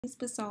Is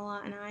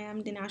Basala, and I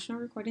am the National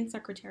Recording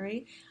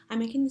Secretary. I'm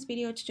making this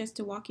video just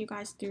to walk you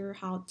guys through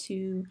how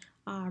to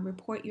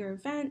report your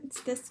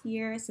events this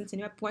year. Since the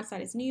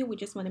website is new, we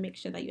just want to make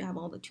sure that you have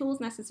all the tools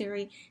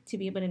necessary to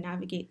be able to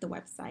navigate the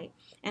website.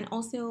 And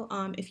also,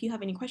 if you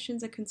have any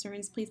questions or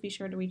concerns, please be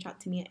sure to reach out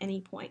to me at any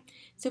point.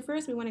 So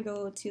first, we want to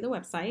go to the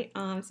website.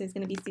 So it's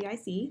going to be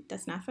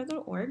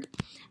CIC.snapfed.org,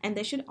 and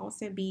there should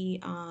also be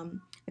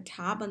a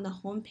tab on the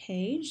home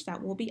page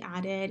that will be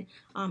added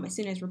as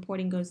soon as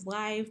reporting goes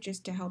live,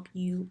 just to help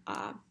you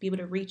be able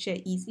to reach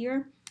it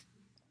easier.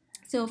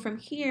 So from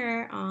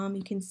here,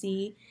 you can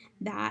see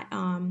that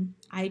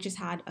I just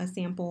had a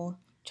sample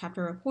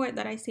chapter report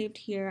that I saved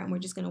here, and we're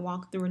just going to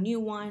walk through a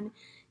new one.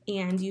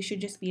 And you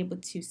should just be able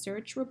to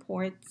search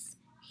reports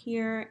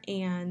here.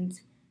 And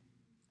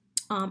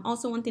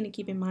also, one thing to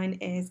keep in mind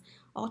is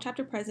all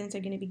chapter presidents are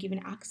going to be given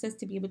access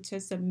to be able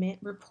to submit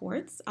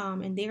reports,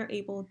 and they are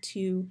able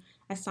to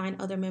assign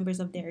other members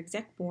of their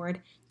exec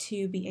board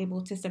to be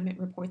able to submit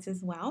reports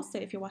as well. So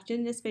if you're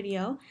watching this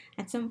video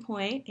at some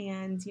point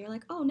and you're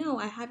like, oh no,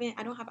 I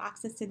don't have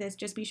access to this,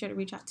 just be sure to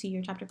reach out to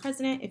your chapter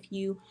president if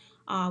you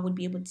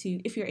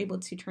if you're able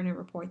to turn in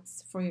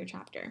reports for your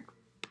chapter.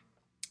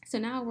 So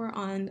now we're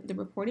on the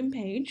reporting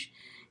page,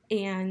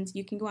 and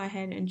you can go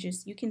ahead and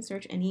you can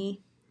search any.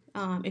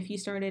 If you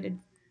started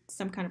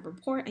some kind of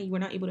report and you were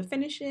not able to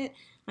finish it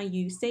and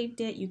you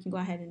saved it, you can go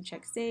ahead and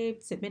check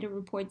saved, submitted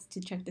reports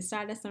to check the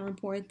status on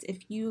reports. If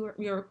your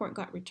report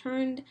got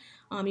returned,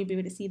 you'll be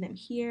able to see them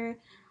here.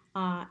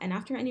 And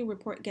after any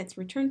report gets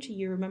returned to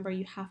you, remember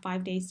you have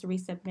 5 days to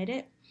resubmit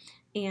it.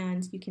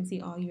 And you can see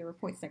all your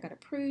reports that got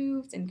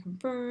approved and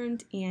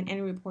confirmed, and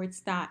any reports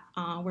that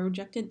were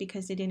rejected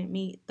because they didn't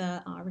meet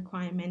the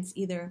requirements,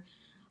 either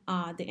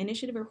the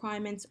initiative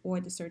requirements or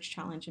the search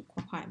challenge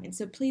requirements.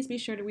 So please be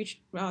sure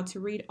to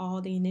read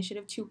all the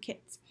initiative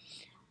toolkits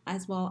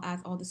as well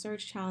as all the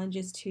search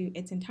challenges to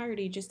its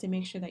entirety, just to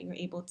make sure that you're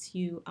able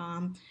to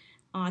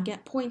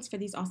get points for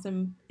these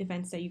awesome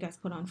events that you guys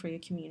put on for your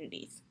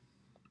communities.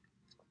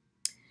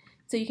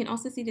 So you can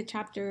also see the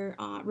chapter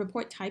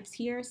report types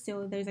here.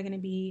 So there's going to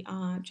be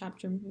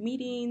chapter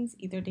meetings,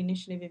 either the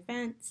initiative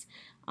events,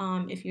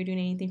 if you're doing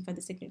anything for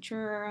the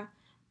signature,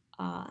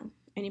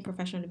 any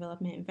professional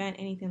development event,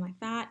 anything like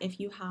that. If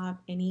you have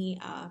any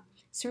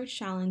search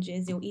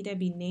challenges, they'll either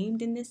be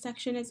named in this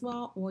section as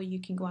well, or you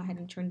can go ahead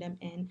and turn them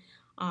in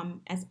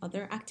as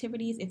other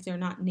activities if they're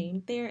not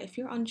named there. If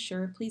you're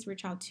unsure, please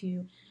reach out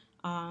to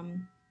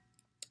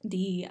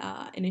the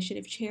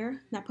initiative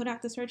chair that put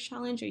out the search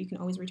challenge, or you can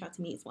always reach out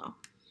to me as well.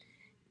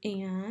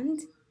 And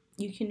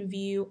you can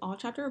view all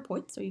chapter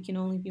reports, so you can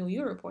only view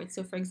your reports.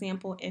 So for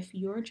example, if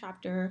your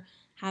chapter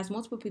has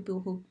multiple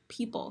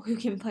people who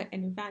can put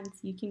in events,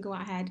 you can go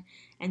ahead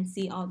and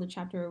see all the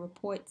chapter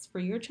reports for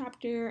your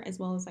chapter, as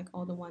well as like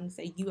all the ones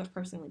that you have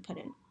personally put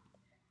in.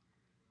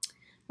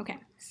 Okay,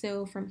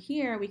 so from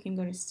here we can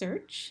go to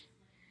search,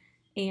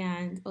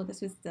 and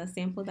this was the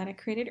sample that I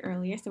created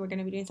earlier, so we're going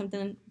to be doing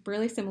something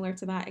really similar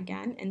to that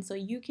again. And so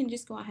you can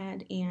just go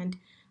ahead and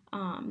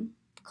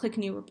click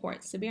new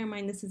reports. So bear in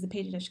mind, this is a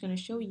page that's going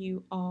to show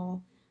you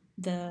all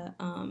the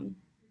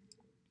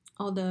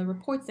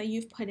reports that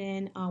you've put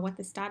in, what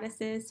the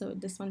status is. So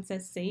this one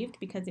says saved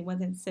because it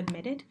wasn't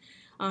submitted.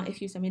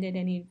 If you submitted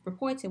any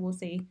reports, it will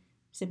say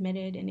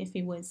submitted, and if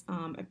it was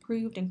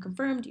approved and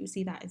confirmed, you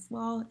see that as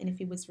well. And if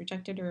it was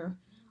rejected or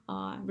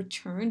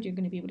returned, you're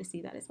going to be able to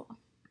see that as well.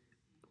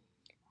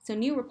 So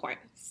new report.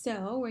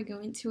 So we're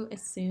going to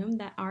assume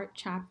that our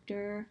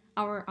chapter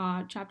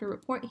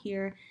report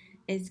here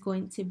is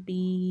going to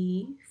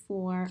be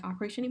for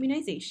Operation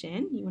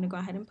Immunization. You want to go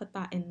ahead and put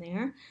that in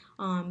there.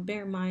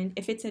 Bear in mind,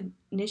 if it's an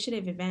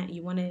initiative event,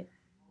 you want to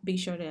be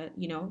sure to,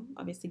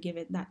 obviously give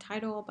it that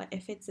title. But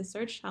if it's a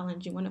search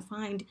challenge, you want to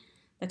find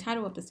the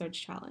title of the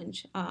search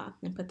challenge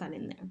and put that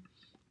in there.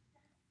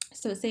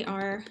 So say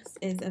ours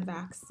is a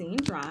vaccine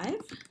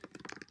drive.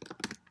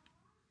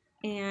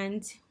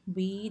 And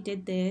we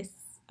did this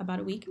about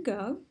a week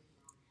ago.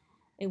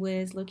 It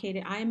was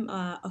located, I'm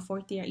a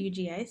fourth year at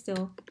UGA,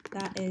 so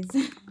that is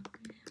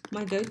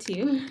my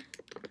go-to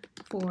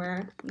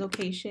for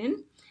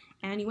location.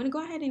 And you want to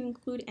go ahead and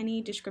include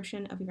any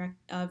description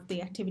of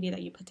the activity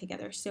that you put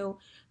together. So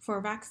for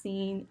a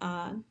vaccine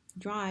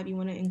drive, you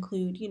want to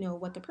include,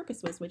 what the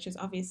purpose was, which is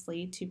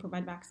obviously to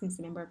provide vaccines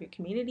to members of your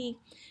community.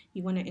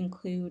 You want to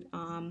include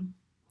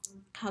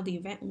how the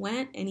event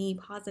went, any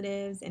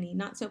positives, any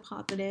not so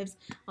positives,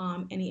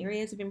 any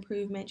areas of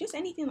improvement, just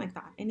anything like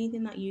that,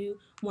 anything that you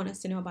want us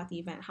to know about the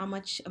event, how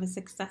much of a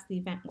success the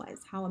event was,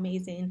 how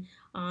amazing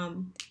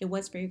it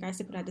was for you guys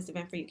to put out this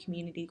event for your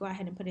community. Go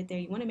ahead and put it there.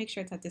 You want to make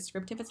sure it's as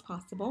descriptive as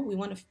possible. We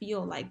want to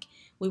feel like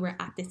we were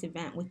at this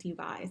event with you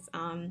guys.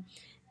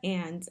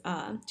 And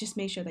just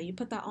make sure that you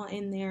put that all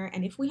in there.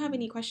 And if we have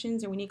any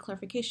questions or we need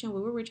clarification,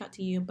 we will reach out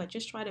to you, but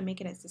just try to make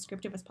it as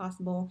descriptive as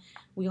possible.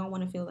 We all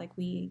want to feel like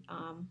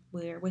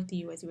we're with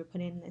you as we were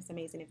putting this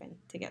amazing event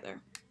together.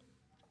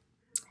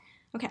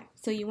 Okay,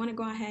 so you want to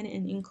go ahead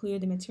and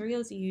include the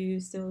materials you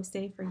use. So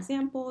say, for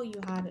example, you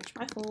had a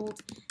trifold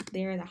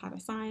there that had a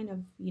sign of,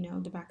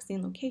 the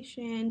vaccine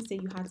location. Say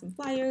you had some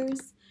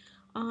flyers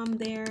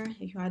there,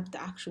 if you had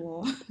the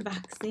actual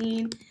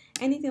vaccine,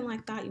 anything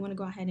like that, you want to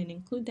go ahead and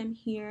include them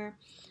here.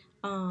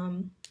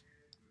 And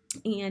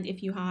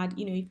if you had,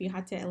 if you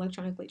had to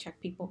electronically check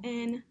people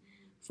in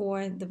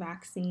for the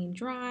vaccine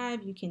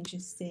drive, you can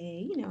just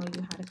say, you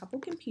had a couple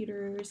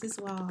computers as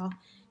well,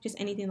 just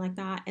anything like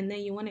that. And then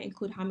you want to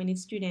include how many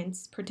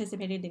students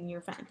participated in your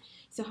event.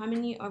 So how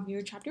many of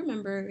your chapter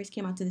members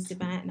came out to this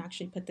event and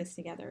actually put this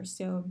together.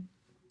 So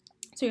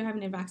you're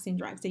having a vaccine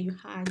drive. So you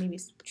had maybe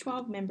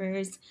 12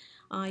 members.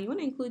 You want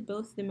to include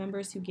both the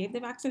members who gave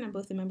the vaccine and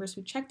both the members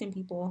who checked in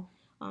people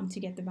to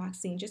get the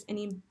vaccine. Just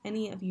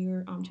any of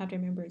your chapter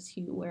members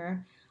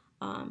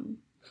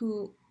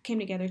who came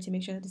together to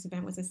make sure that this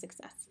event was a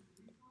success.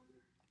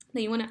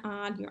 Then you want to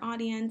add your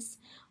audience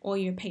or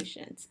your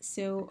patients.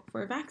 So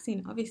for a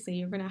vaccine, obviously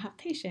you're going to have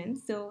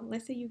patients. So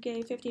let's say you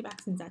gave 50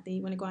 vaccines that day.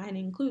 You want to go ahead and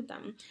include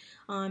them.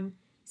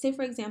 Say,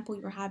 for example,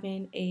 you're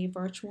having a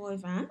virtual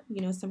event,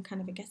 some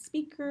kind of a guest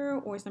speaker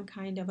or some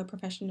kind of a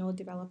professional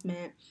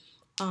development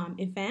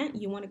event.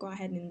 You want to go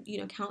ahead and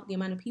count the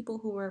amount of people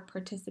who were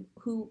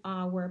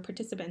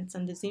participants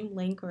on the Zoom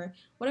link or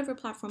whatever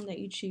platform that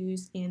you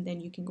choose, and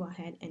then you can go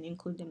ahead and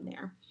include them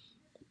there.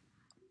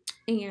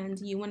 And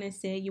you want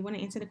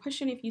to answer the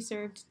question if you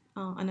served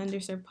an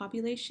underserved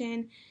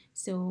population.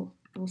 So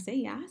we'll say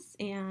yes,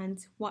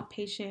 and what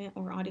patient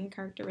or audience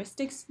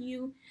characteristics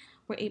you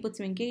were able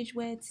to engage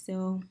with.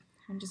 So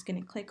I'm just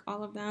going to click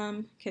all of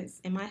them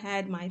because in my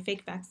head, my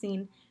fake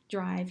vaccine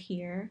drive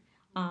here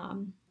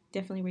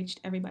definitely reached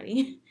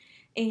everybody.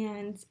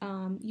 And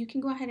you can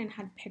go ahead and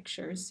add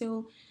pictures.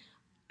 So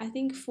I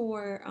think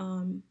for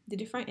the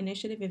different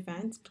initiative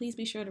events, please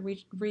be sure to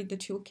read the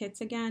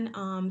toolkits again,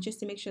 just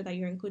to make sure that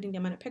you're including the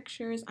amount of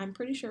pictures. I'm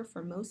pretty sure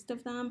for most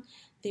of them,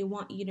 they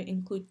want you to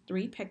include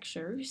 3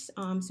 pictures.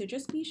 So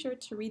just be sure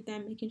to read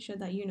them, making sure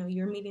that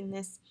you're meeting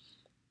this.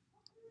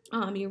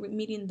 You're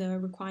meeting the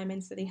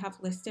requirements that they have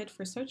listed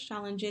for search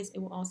challenges. It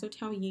will also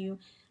tell you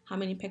how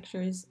many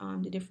pictures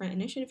the different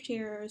initiative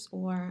chairs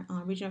or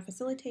regional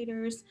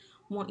facilitators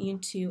want you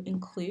to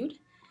include.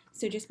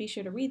 So just be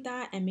sure to read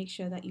that and make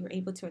sure that you're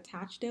able to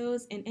attach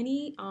those. And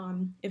any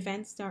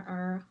events that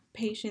are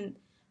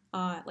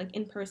like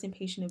in-person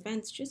patient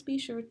events, just be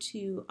sure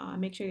to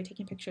make sure you're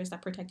taking pictures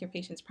that protect your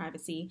patient's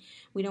privacy.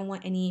 We don't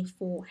want any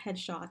full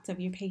headshots of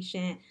your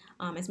patient.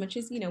 As much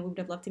as, we would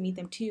have loved to meet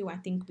them too, I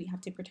think we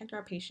have to protect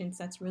our patients.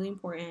 That's really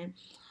important.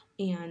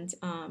 And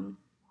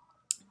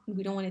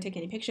we don't want to take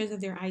any pictures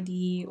of their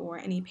ID or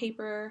any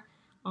paper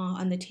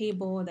on the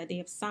table that they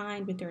have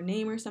signed with their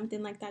name or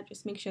something like that.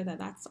 Just make sure that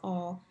that's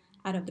all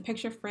out of the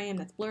picture frame,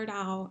 that's blurred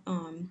out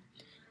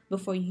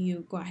before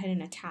you go ahead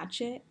and attach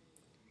it.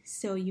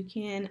 So you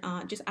can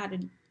just add a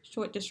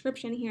short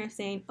description here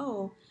saying,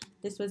 oh,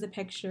 this was a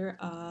picture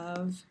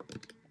of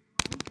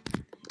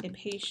a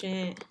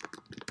patient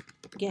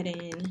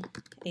getting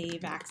a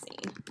vaccine.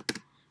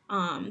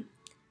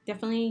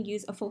 Definitely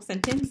use a full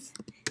sentence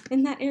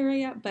in that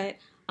area, but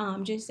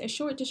just a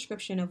short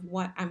description of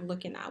what I'm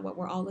looking at, what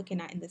we're all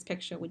looking at in this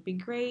picture would be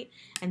great.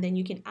 And then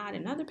you can add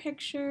another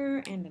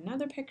picture and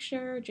another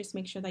picture. Just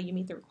make sure that you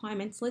meet the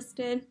requirements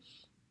listed.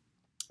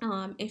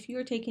 If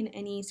you're taking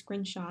any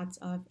screenshots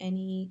of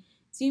any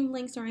Zoom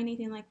links or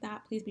anything like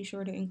that, please be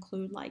sure to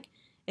include like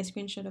a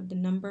screenshot of the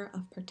number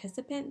of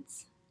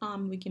participants.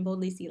 We can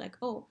boldly see like,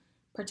 oh,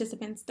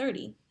 participants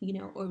 30,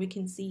 or we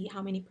can see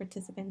how many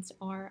participants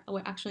were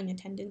actually in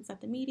attendance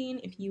at the meeting.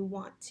 If you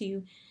want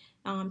to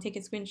take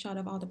a screenshot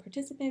of all the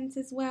participants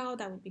as well,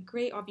 that would be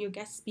great. Or of your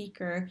guest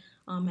speaker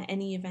at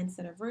any events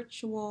that are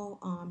virtual,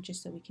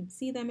 just so we can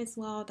see them as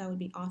well. That would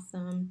be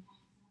awesome.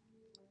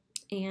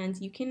 And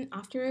you can,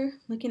 after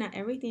looking at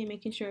everything and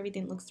making sure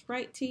everything looks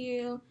right to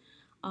you,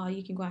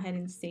 you can go ahead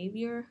and save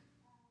your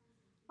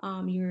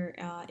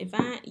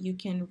event. You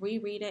can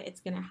reread it.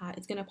 It's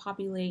gonna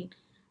populate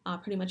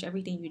pretty much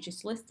everything you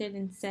just listed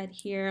and said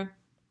here.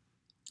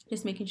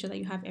 Just making sure that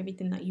you have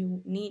everything that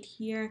you need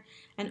here.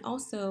 And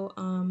also,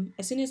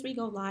 as soon as we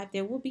go live,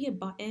 there will be a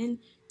button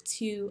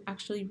to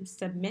actually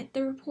submit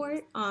the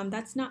report.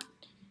 That's not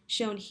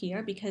shown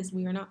here because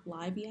we are not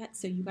live yet,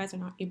 so you guys are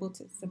not able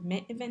to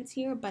submit events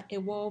here, but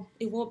it will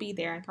be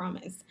there, I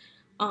promise.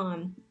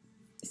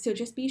 So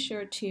just be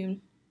sure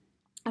to,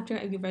 after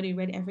you've already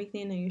read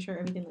everything and you're sure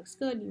everything looks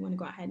good, you want to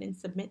go ahead and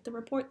submit the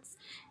reports.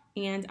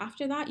 And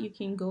after that, you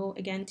can go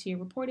again to your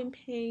reporting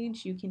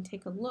page. You can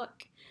take a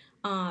look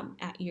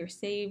at your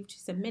saved,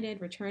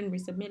 submitted, returned,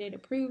 resubmitted,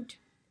 approved,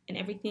 and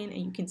everything,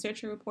 and you can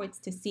search your reports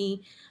to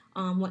see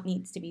what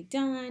needs to be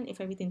done.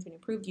 If everything's been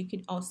approved,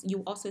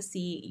 you also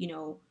see,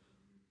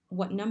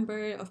 what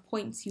number of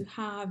points you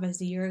have as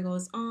the year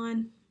goes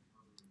on.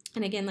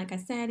 And again, like I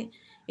said,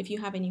 if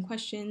you have any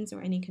questions or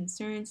any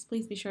concerns,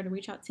 please be sure to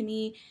reach out to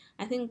me.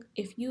 I think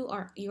if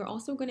you're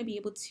also going to be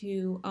able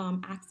to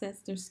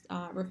access this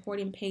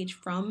reporting page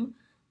from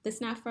the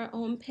SNAFRA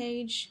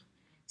homepage.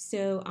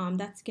 So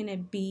that's gonna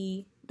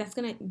be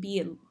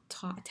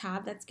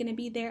tab that's going to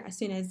be there as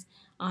soon as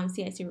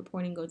CIC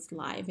reporting goes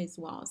live as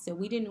well. So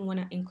we didn't want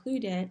to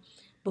include it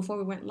before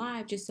we went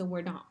live just so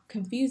we're not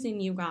confusing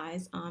you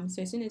guys.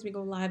 So as soon as we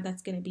go live,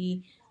 that's going to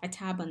be a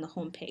tab on the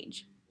home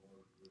page.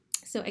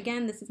 So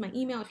again, this is my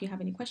email. If you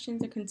have any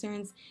questions or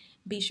concerns,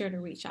 be sure to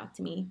reach out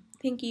to me.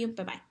 Thank you.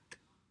 Bye-bye.